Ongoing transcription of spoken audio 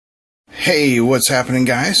Hey, what's happening,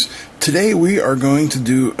 guys? Today we are going to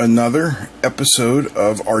do another episode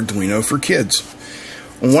of Arduino for Kids.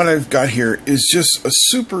 And what I've got here is just a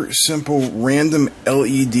super simple random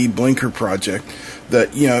LED blinker project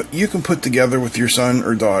that you can put together with your son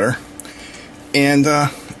or daughter, and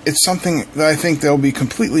it's something that I think they'll be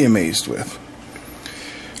completely amazed with.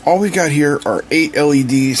 All we've got here are 8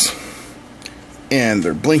 LEDs, and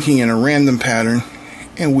they're blinking in a random pattern,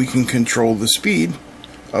 and we can control the speed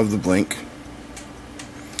of the blink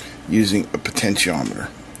using a potentiometer.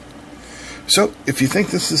 So if you think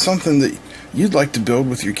this is something that you'd like to build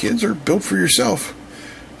with your kids or build for yourself,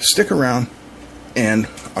 stick around and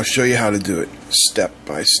I'll show you how to do it step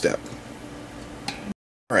by step.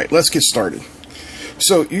 Alright, let's get started.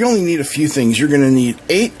 So you only need a few things. You're going to need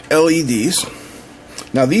 8 LEDs.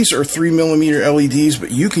 Now these are 3mm LEDs,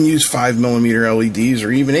 but you can use 5mm LEDs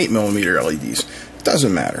or even 8mm LEDs. It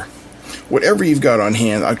doesn't matter. Whatever you've got on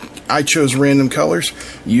hand. I chose random colors.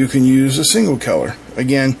 You can use a single color.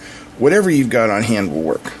 Again, whatever you've got on hand will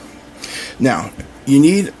work. Now, you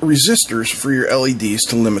need resistors for your LEDs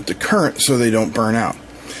to limit the current so they don't burn out.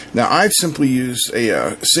 Now, I've simply used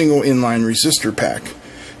a single inline resistor pack.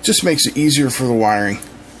 Just makes it easier for the wiring.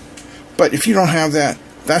 But if you don't have that,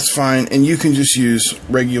 that's fine, and you can just use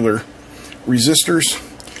regular resistors,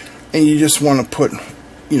 and you just want to put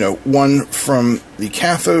one from the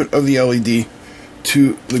cathode of the LED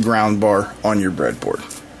to the ground bar on your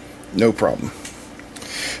breadboard. No problem.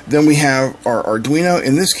 Then we have our Arduino.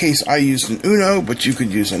 In this case, I used an Uno, but you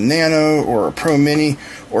could use a Nano or a Pro Mini,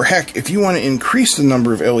 or heck, if you want to increase the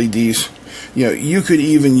number of LEDs, you could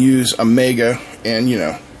even use a Mega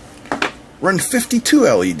and, run 52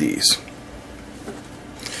 LEDs.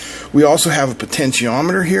 We also have a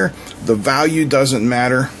potentiometer here. The value doesn't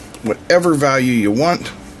matter. Whatever value you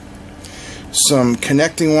want. Some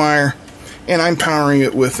connecting wire, and I'm powering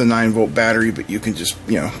it with a 9-volt battery, but you can just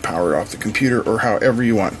power it off the computer or however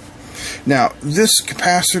you want. Now this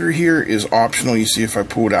capacitor here is optional. You see, if I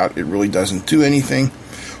pull it out, it really doesn't do anything.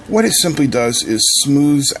 What it simply does is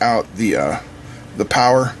smooths out the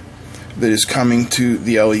power that is coming to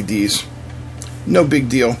the LEDs. No big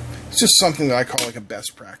deal. It's just something that I call like a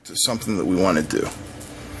best practice, something that we want to do.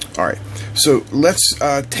 Alright, so let's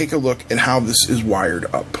take a look at how this is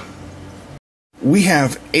wired up. We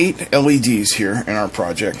have 8 LEDs here in our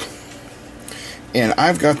project, and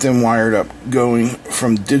I've got them wired up going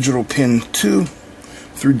from digital pin 2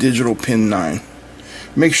 through digital pin 9.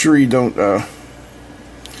 Make sure you don't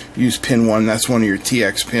use pin 1. That's one of your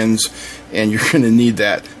TX pins, and you're going to need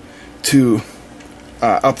that to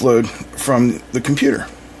upload from the computer.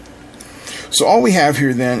 So all we have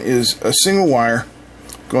here then is a single wire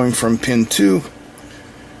going from pin 2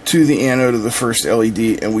 to the anode of the first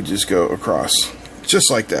LED, and we just go across just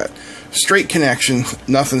like that. Straight connection,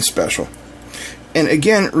 nothing special. And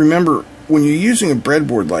again, remember, when you're using a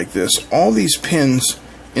breadboard like this, all these pins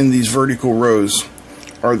in these vertical rows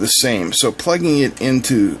are the same. So plugging it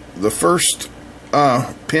into the first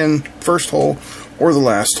pin, first hole, or the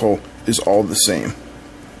last hole is all the same.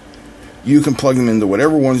 You can plug them into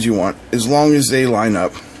whatever ones you want as long as they line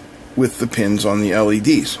up with the pins on the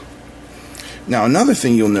LEDs. Now another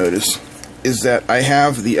thing you'll notice is that I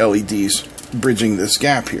have the LEDs bridging this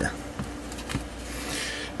gap here.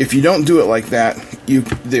 If you don't do it like that,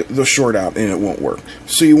 they'll short out and it won't work.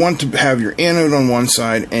 So you want to have your anode on one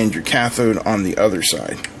side and your cathode on the other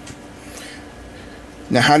side.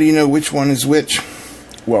 Now how do you know which one is which?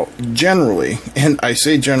 Well, generally, and I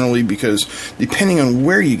say generally because depending on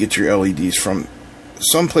where you get your LEDs from,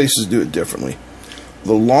 some places do it differently.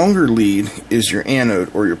 The longer lead is your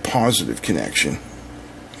anode or your positive connection,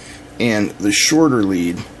 and the shorter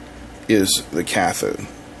lead is the cathode.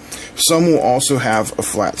 Some will also have a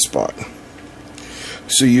flat spot,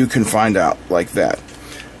 so you can find out like that.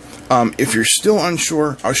 If you're still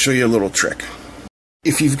unsure, I'll show you a little trick.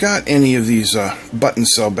 If you've got any of these button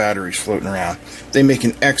cell batteries floating around, they make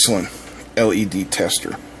an excellent LED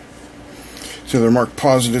tester. So they're marked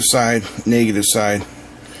positive side, negative side.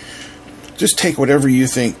 Just take whatever you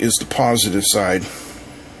think is the positive side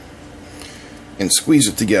and squeeze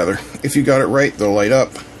it together. If you got it right, they'll light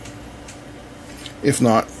up. If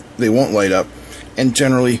not, they won't light up. And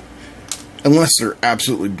generally, unless they're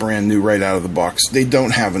absolutely brand new right out of the box, they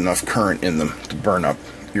don't have enough current in them to burn up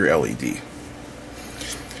your LED.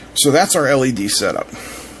 So that's our LED setup.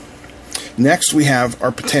 Next, we have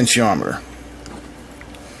our potentiometer.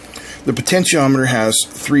 The potentiometer has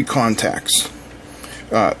 3 contacts.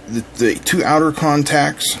 The 2 outer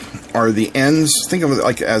contacts are the ends. Think of it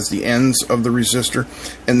like as the ends of the resistor,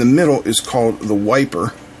 and the middle is called the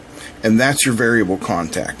wiper, and that's your variable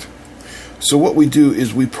contact. So what we do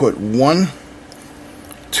is we put one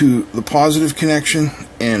to the positive connection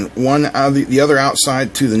and one out the other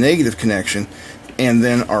outside to the negative connection, and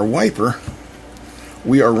then our wiper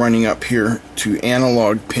we are running up here to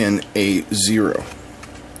analog pin A0.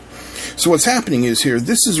 So what's happening is here,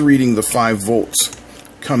 this is reading the 5 volts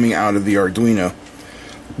coming out of the Arduino,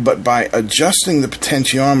 but by adjusting the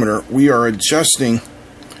potentiometer, we are adjusting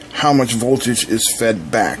how much voltage is fed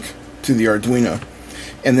back to the Arduino.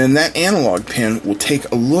 And then that analog pin will take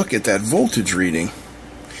a look at that voltage reading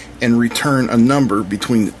and return a number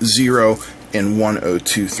between 0 and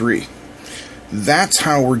 1023. That's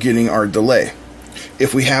how we're getting our delay.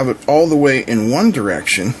 If we have it all the way in one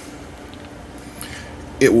direction,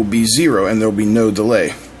 it will be 0 and there will be no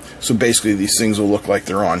delay. So basically these things will look like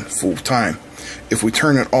they're on full time. If we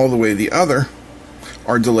turn it all the way the other,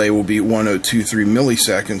 our delay will be 1023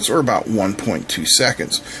 milliseconds, or about 1.2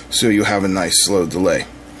 seconds. So you'll have a nice slow delay.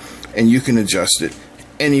 And you can adjust it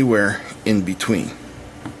anywhere in between.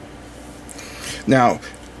 Now,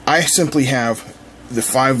 I simply have the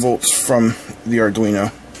 5 volts from the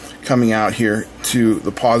Arduino coming out here to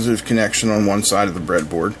the positive connection on one side of the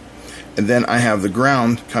breadboard, and then I have the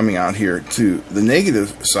ground coming out here to the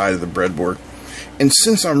negative side of the breadboard. And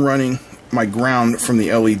since I'm running my ground from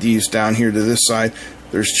the LEDs down here to this side,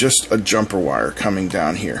 there's just a jumper wire coming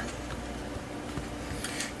down here.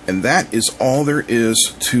 And that is all there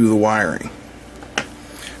is to the wiring.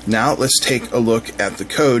 Now let's take a look at the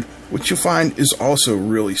code, which you'll find is also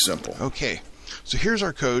really simple. Okay, so here's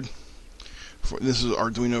our code. This is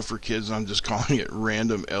Arduino for Kids. I'm just calling it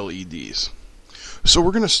random LEDs. So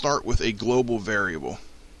we're going to start with a global variable.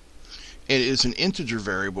 It is an integer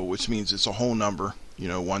variable, which means it's a whole number,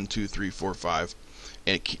 1, 2, 3, 4, 5,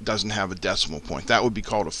 and it doesn't have a decimal point. That would be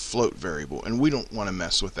called a float variable, and we don't want to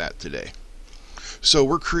mess with that today. So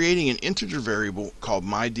we're creating an integer variable called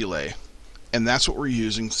myDelay, and that's what we're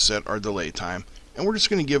using to set our delay time, and we're just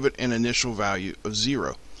going to give it an initial value of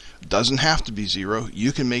 0. Doesn't have to be 0.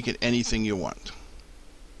 You can make it anything you want.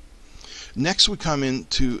 Next we come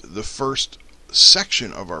into the first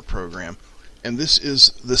section of our program, and this is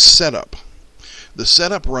the setup. The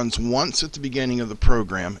setup runs once at the beginning of the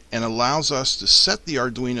program and allows us to set the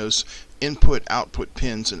Arduino's input, output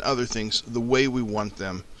pins and other things the way we want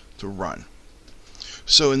them to run.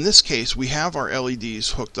 So in this case, we have our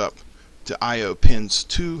LEDs hooked up to I/O pins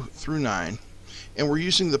 2 through 9, and we're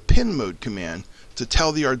using the pin mode command to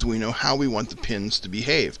tell the Arduino how we want the pins to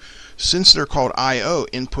behave. Since they're called I/O,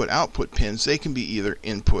 input-output pins, they can be either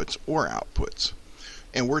inputs or outputs.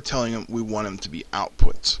 And we're telling them we want them to be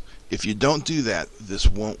outputs. If you don't do that, this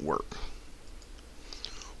won't work.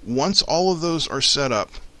 Once all of those are set up,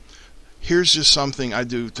 here's just something I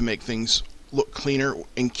do to make things look cleaner.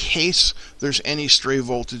 In case there's any stray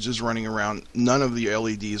voltages running around, none of the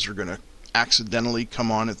LEDs are going to accidentally come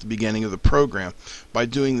on at the beginning of the program. By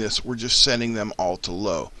doing this, we're just setting them all to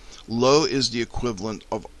low. Low is the equivalent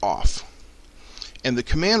of off. And the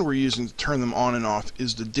command we're using to turn them on and off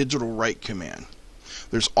is the digital write command.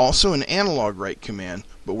 There's also an analog write command,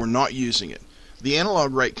 but we're not using it. The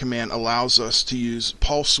analog write command allows us to use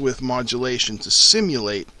pulse width modulation to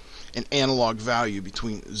simulate an analog value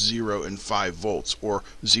between 0 and 5 volts, or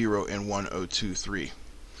 0 and 1023.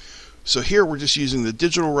 So here we're just using the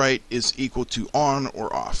digital write is equal to on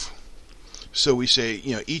or off. So we say,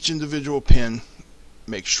 each individual pin,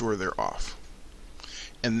 make sure they're off.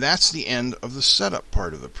 And that's the end of the setup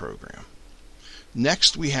part of the program.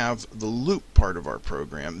 Next we have the loop part of our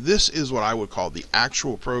program. This is what I would call the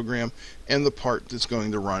actual program and the part that's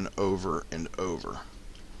going to run over and over.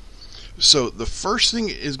 So the first thing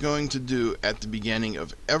it is going to do at the beginning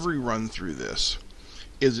of every run through this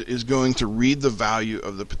is going to read the value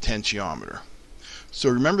of the potentiometer. So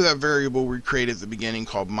remember that variable we created at the beginning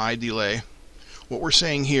called myDelay? What we're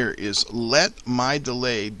saying here is let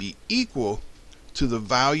myDelay be equal to the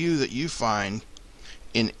value that you find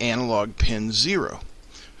in analog pin 0.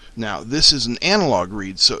 Now this is an analog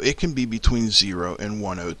read, so it can be between 0 and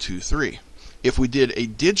 1023. If we did a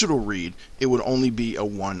digital read, it would only be a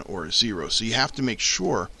 1 or a 0. So you have to make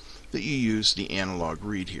sure that you use the analog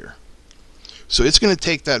read here. So it's going to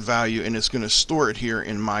take that value and it's going to store it here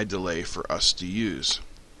in myDelay for us to use.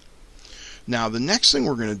 Now the next thing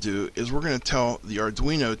we're going to do is we're going to tell the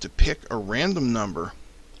Arduino to pick a random number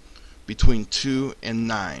between 2 and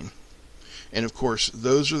 9. And of course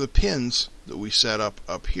those are the pins that we set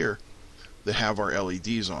up here that have our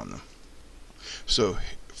LEDs on them. So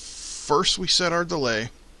first we set our delay,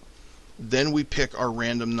 then we pick our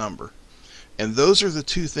random number. And those are the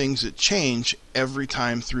two things that change every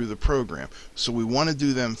time through the program. So we want to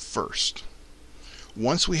do them first.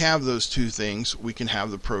 Once we have those two things, we can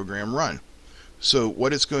have the program run. So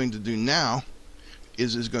what it's going to do now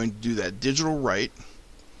is going to do that digital write.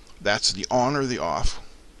 That's the on or the off.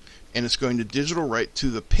 And it's going to digital write to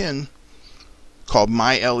the pin called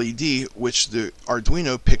My LED, which the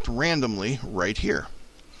Arduino picked randomly right here.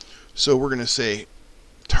 So we're going to say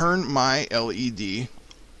turn My LED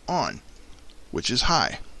on, which is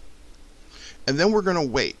high. And then we're going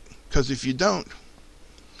to wait, because if you don't,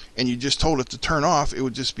 and you just told it to turn off, it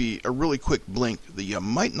would just be a really quick blink that you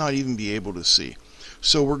might not even be able to see.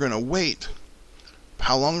 So we're going to wait.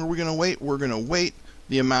 How long are we going to wait? We're going to wait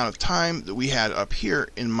the amount of time that we had up here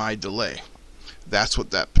in My delay. That's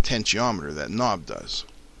what that potentiometer, that knob, does.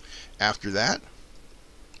 After that,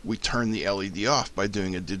 we turn the LED off by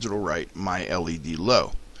doing a digital write My LED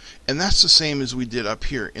low. And that's the same as we did up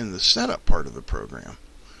here in the setup part of the program.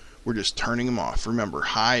 We're just turning them off. Remember,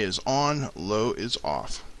 high is on, low is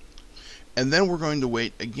off. And then we're going to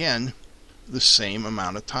wait again the same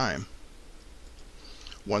amount of time.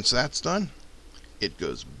 Once that's done, it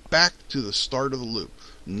goes back to the start of the loop.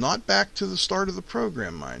 Not back to the start of the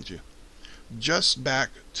program, mind you. Just back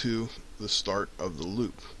to the start of the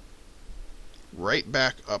loop. Right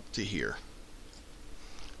back up to here.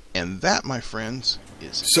 And that, my friends,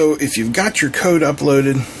 is... So if you've got your code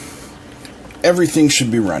uploaded, everything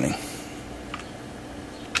should be running.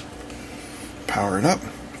 Power it up,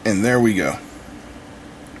 and there we go.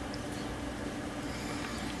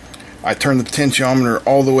 I turn the potentiometer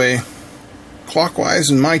all the way clockwise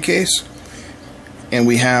in my case, and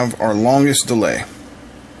we have our longest delay.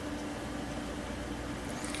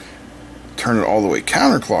 Turn it all the way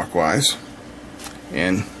counterclockwise,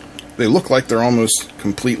 and they look like they're almost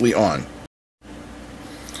completely on.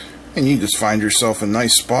 And you just find yourself a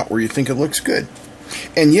nice spot where you think it looks good.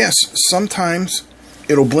 And yes, sometimes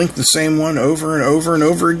it'll blink the same one over and over and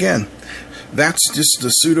over again. That's just the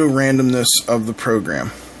pseudo-randomness of the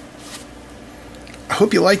program. I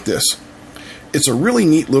hope you like this. It's a really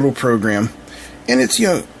neat little program, and it's,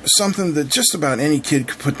 something that just about any kid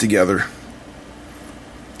could put together.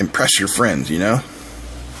 Impress your friends,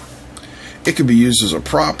 It could be used as a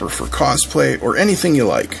prop or for cosplay or anything you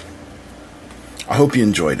like. I hope you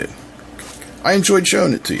enjoyed it. I enjoyed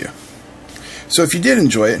showing it to you. So if you did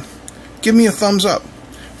enjoy it, give me a thumbs up.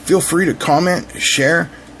 Feel free to comment, share,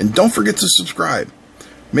 and don't forget to subscribe.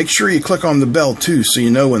 Make sure you click on the bell too so you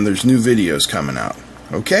know when there's new videos coming out.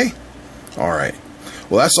 Okay? Alright.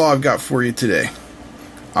 Well, that's all I've got for you today.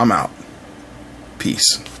 I'm out.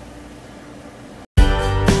 Peace.